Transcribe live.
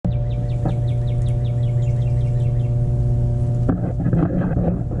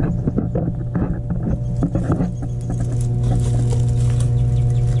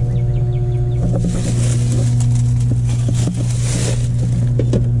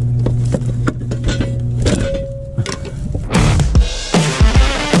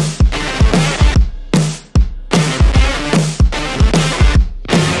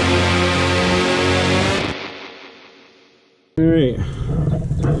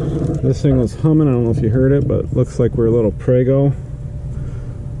This thing was humming. I don't know if you heard it, but it looks like we're a little prego.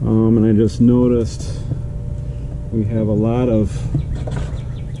 And I just noticed we have a lot of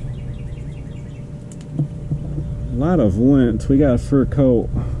lint. We got a fur coat,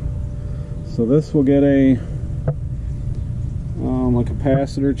 so this will get a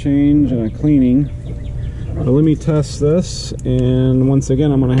capacitor change and a cleaning. But let me test this, and once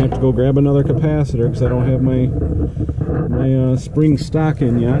again I'm gonna have to go grab another capacitor because I don't have my spring stock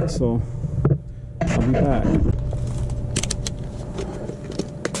in yet, so I'll be back.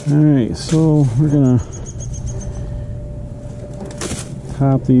 Alright, so we're gonna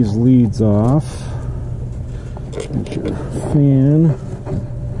pop these leads off. Get your fan.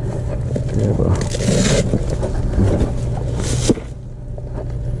 Grab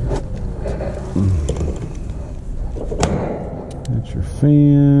that's your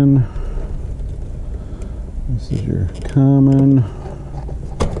fan. This is your common.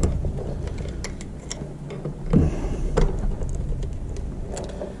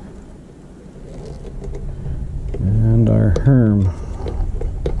 And our Herm.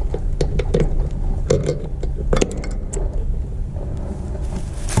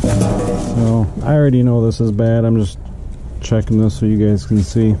 So I already know this is bad. I'm just checking this so you guys can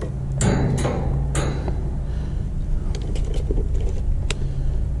see.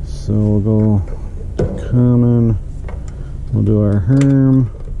 So we'll go common, we'll do our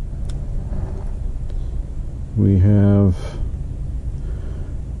Herm. We have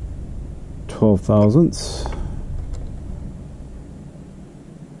 12 thousandths,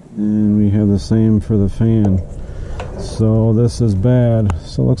 and we have the same for the fan. So this is bad.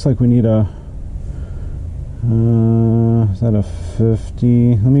 So it looks like we need a is that a 50?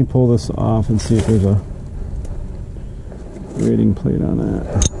 Let me pull this off and see if there's a rating plate on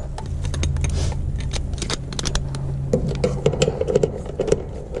that.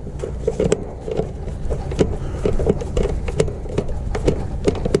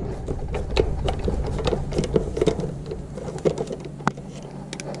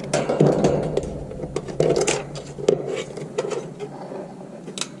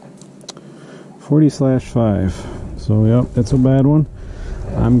 .40/5. So yep, it's a bad one.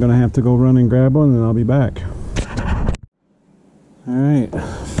 I'm gonna have to go run and grab one, and I'll be back. Alright,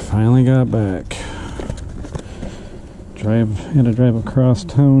 finally got back. Had to drive across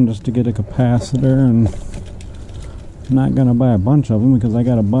town just to get a capacitor, and I'm not gonna buy a bunch of them because I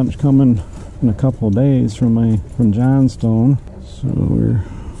got a bunch coming in a couple of days from Johnstone. So we're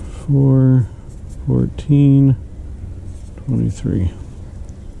 4, 14, 23.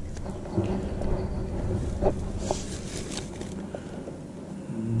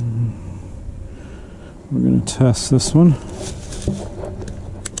 We're going to test this one.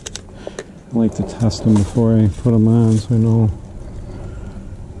 I like to test them before I put them on so I know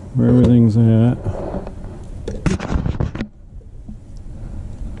where everything's at.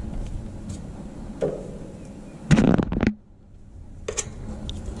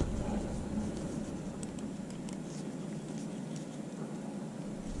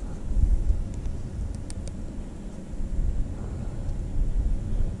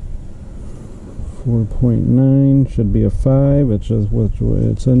 .9 should be a 5. It's just which way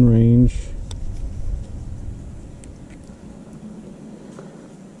it's in range.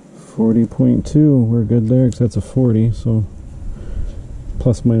 40.2, we're good there because that's a 40, so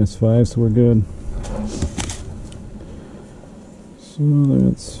 ±5, so we're good. So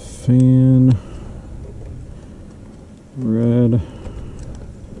that's fan, red,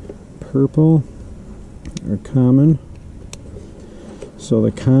 purple, or common. So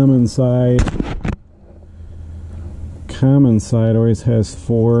the common side always has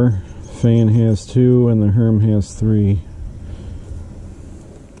 4, fan has 2, and the Herm has 3.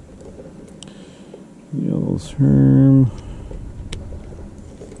 Yellow's Herm.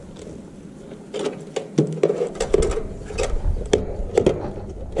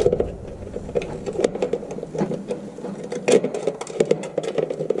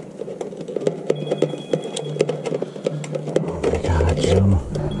 Oh my God, Jim.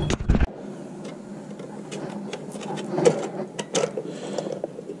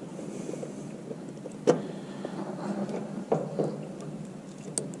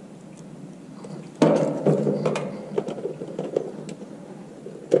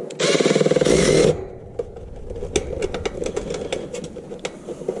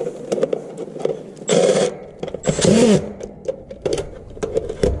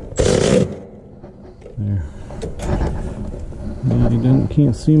 There. Yeah,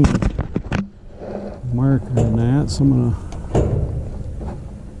 can't see my marker on that, so I'm gonna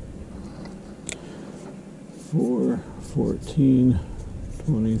 4, 14,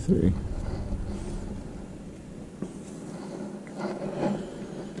 23.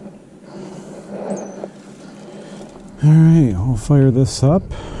 Alright, I'll fire this up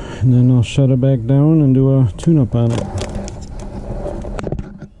and then I'll shut it back down and do a tune-up on it. See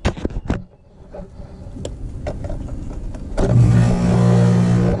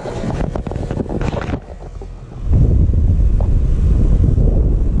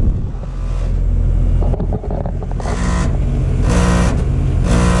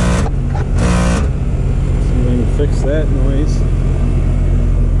if I can fix that noise.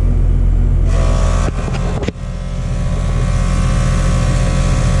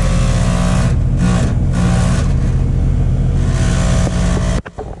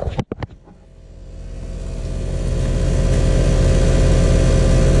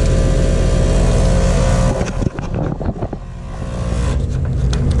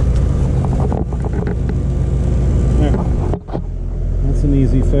 An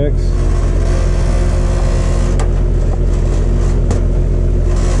easy fix.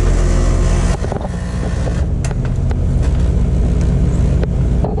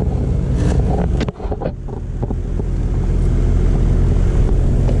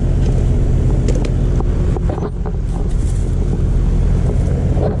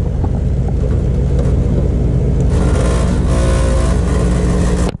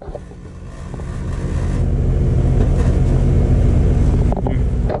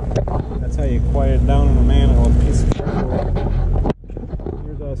 Quiet down on Amana with a piece of cardboard.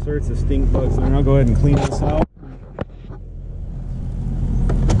 Here's all sorts of stink bugs there. I'll go ahead and clean this out.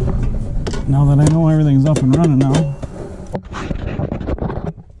 Now that I know everything's up and running now.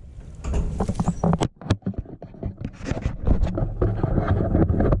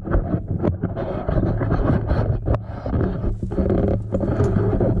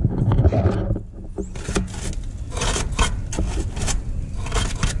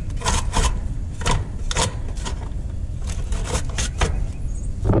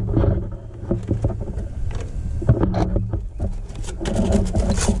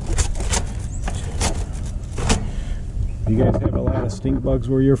 If you guys have a lot of stink bugs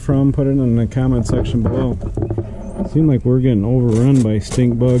where you're from, put it in the comment section below. It seems like we're getting overrun by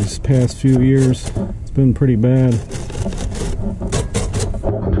stink bugs past few years. It's been pretty bad.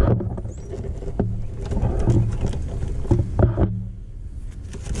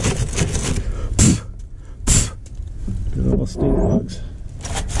 Good old stink bugs.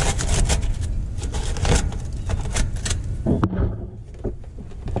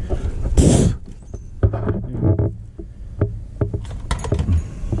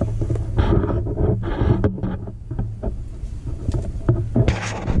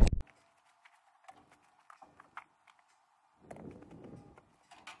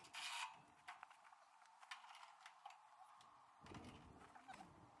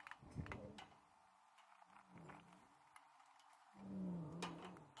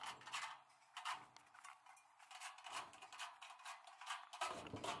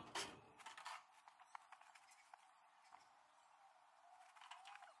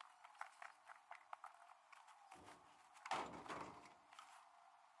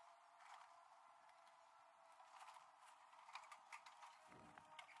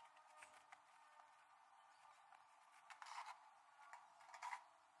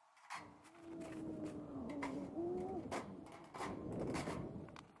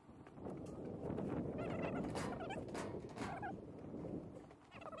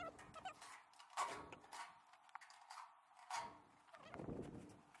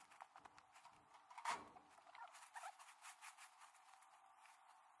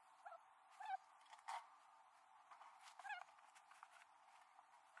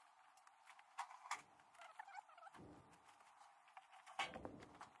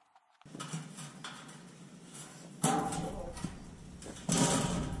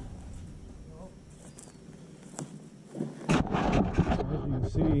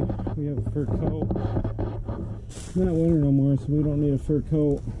 See, we have a fur coat. It's not winter no more, so we don't need a fur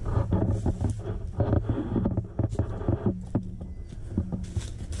coat.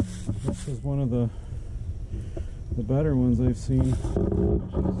 This is one of the better ones I've seen.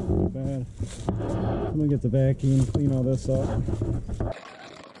 Which is bad. I'm gonna get the vacuum, clean all this up.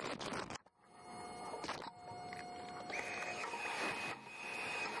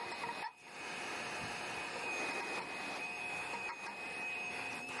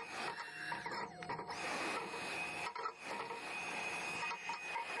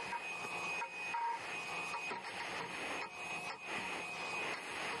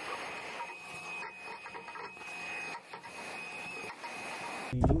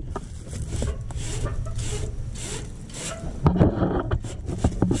 As you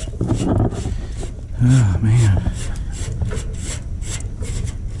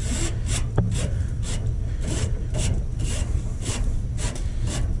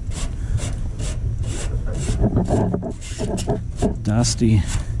nasty.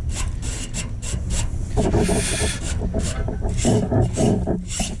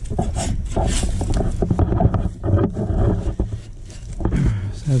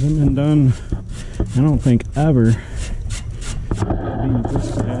 This hasn't been done, I don't think, ever. Being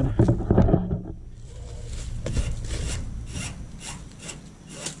this sad.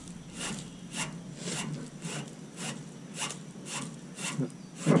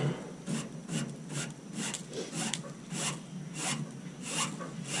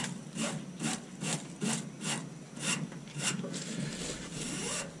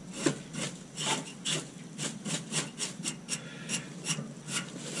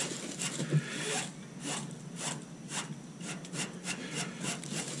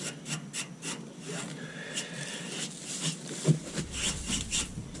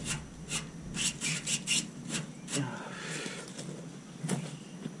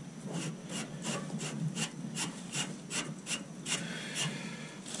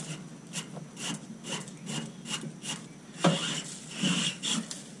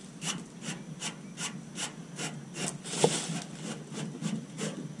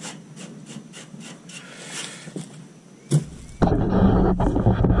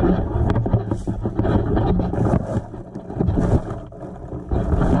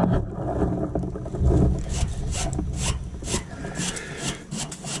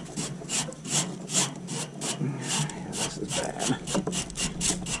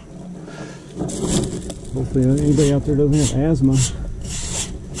 Hopefully anybody out there doesn't have asthma.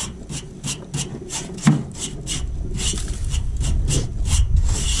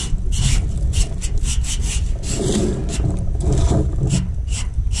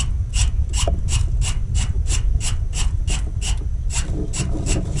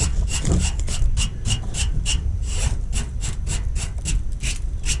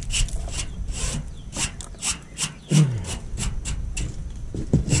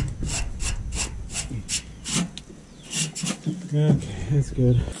 Okay, that's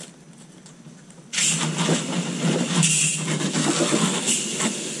good.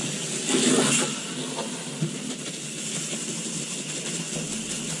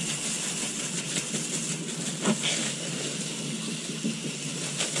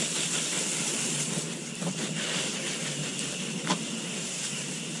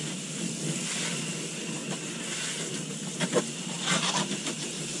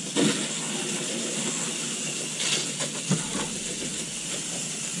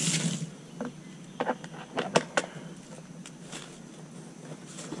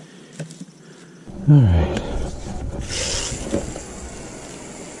 All right.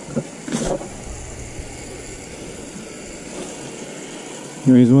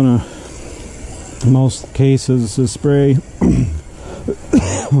 Anyways, one of most cases is spray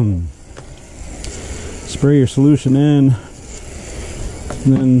spray your solution in,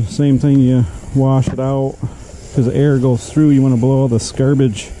 and then same thing, you wash it out because the air goes through. You want to blow all this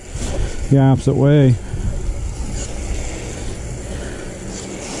garbage the opposite way.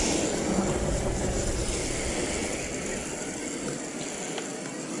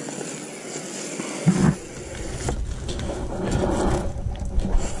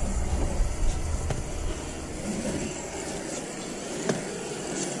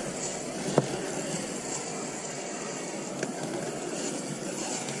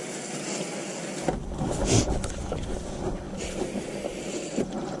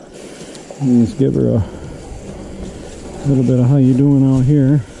 And just give her a little bit of how you doing out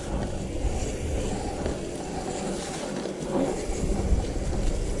here.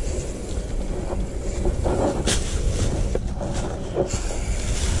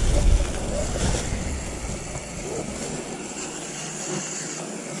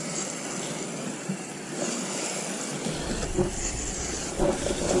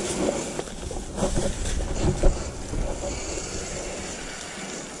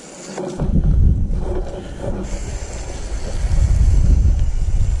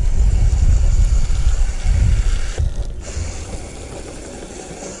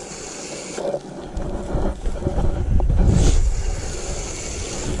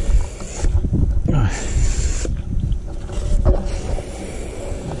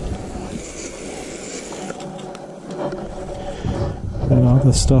 Got all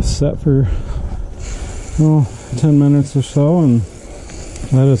this stuff set for 10 minutes or so, and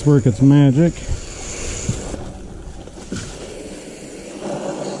let it work its magic.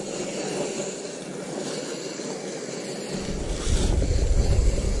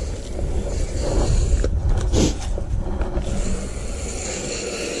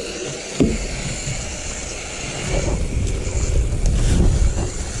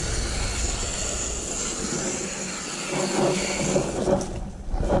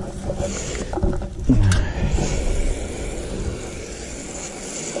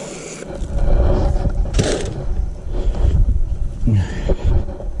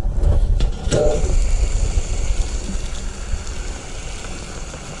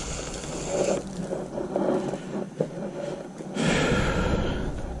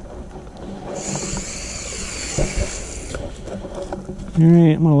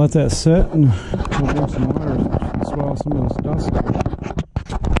 Alright, I'm going to let that sit and we'll drink some water and swallow some of this dust.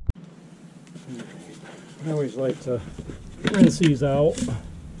 I always like to rinse these out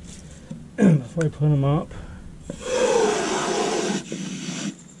before I put them up.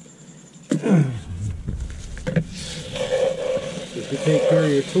 If you take care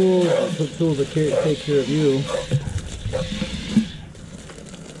of your tools, the tools will take care of you.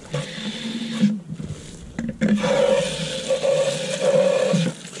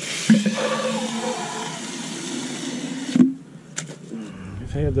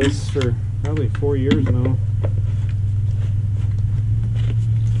 I've had this for probably 4 years now.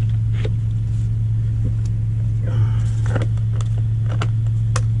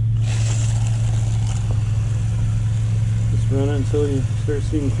 Just run it until you start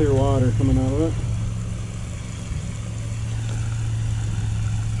seeing clear water coming out of it.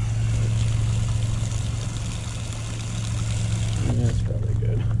 And that's probably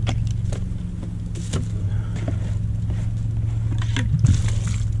good.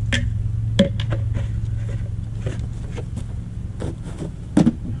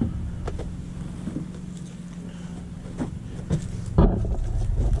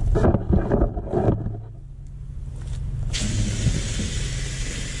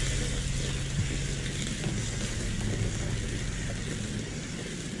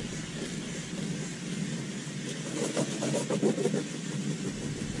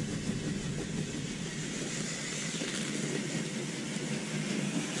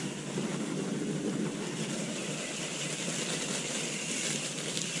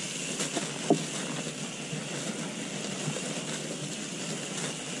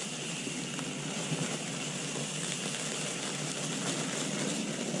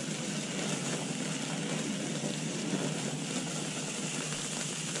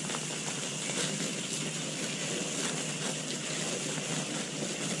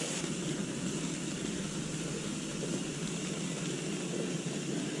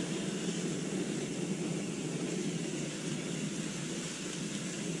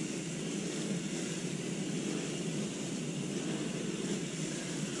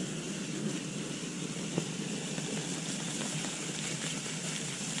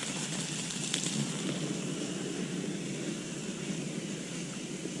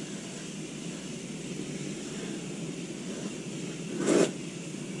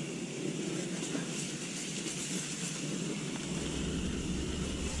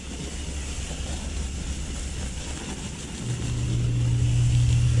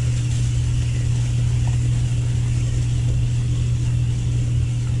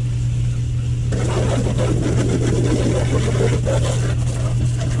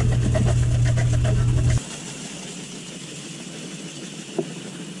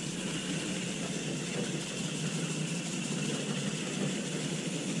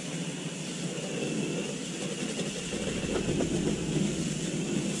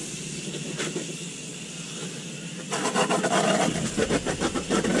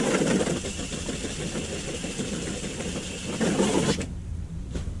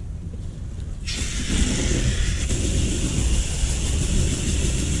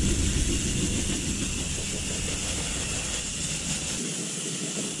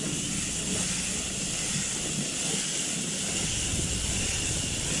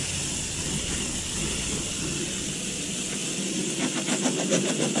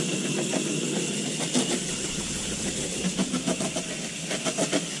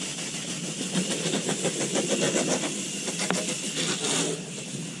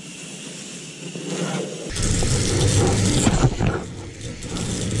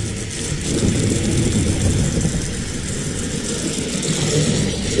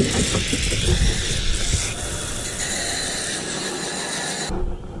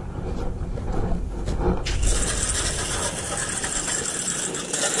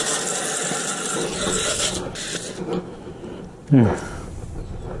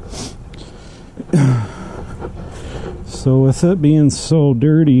 So with it being so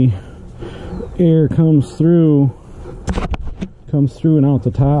dirty, air comes through and out the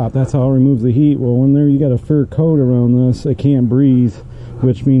top. That's how it removes the heat. Well, when you got a fur coat around this, it can't breathe,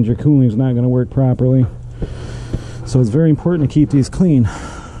 which means your cooling is not going to work properly. So it's very important to keep these clean.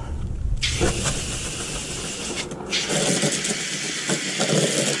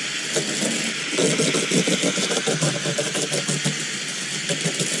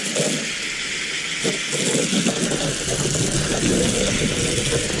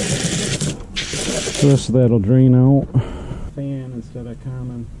 The rest of that will drain out. Fan instead of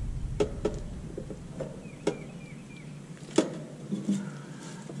common.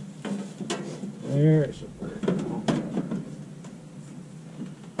 There it should work.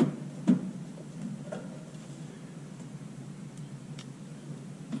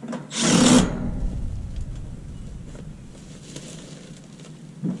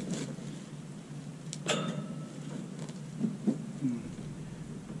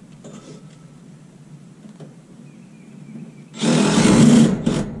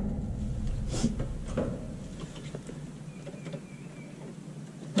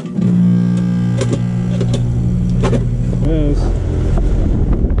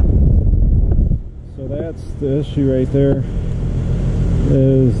 the issue right there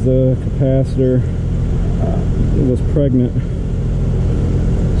is the capacitor was pregnant.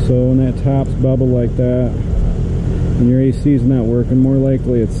 So when that top's bubble like that and your AC is not working, more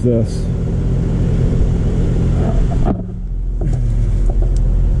likely it's this.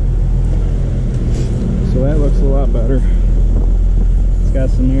 So that looks a lot better. It's got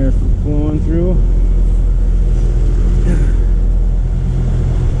some air flowing through.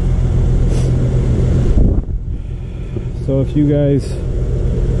 So if you guys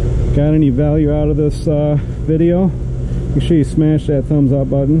got any value out of this video, make sure you smash that thumbs up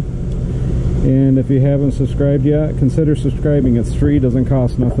button. And if you haven't subscribed yet, consider subscribing. It's free, doesn't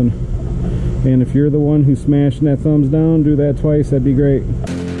cost nothing. And if you're the one who's smashing that thumbs down, do that twice, that'd be great.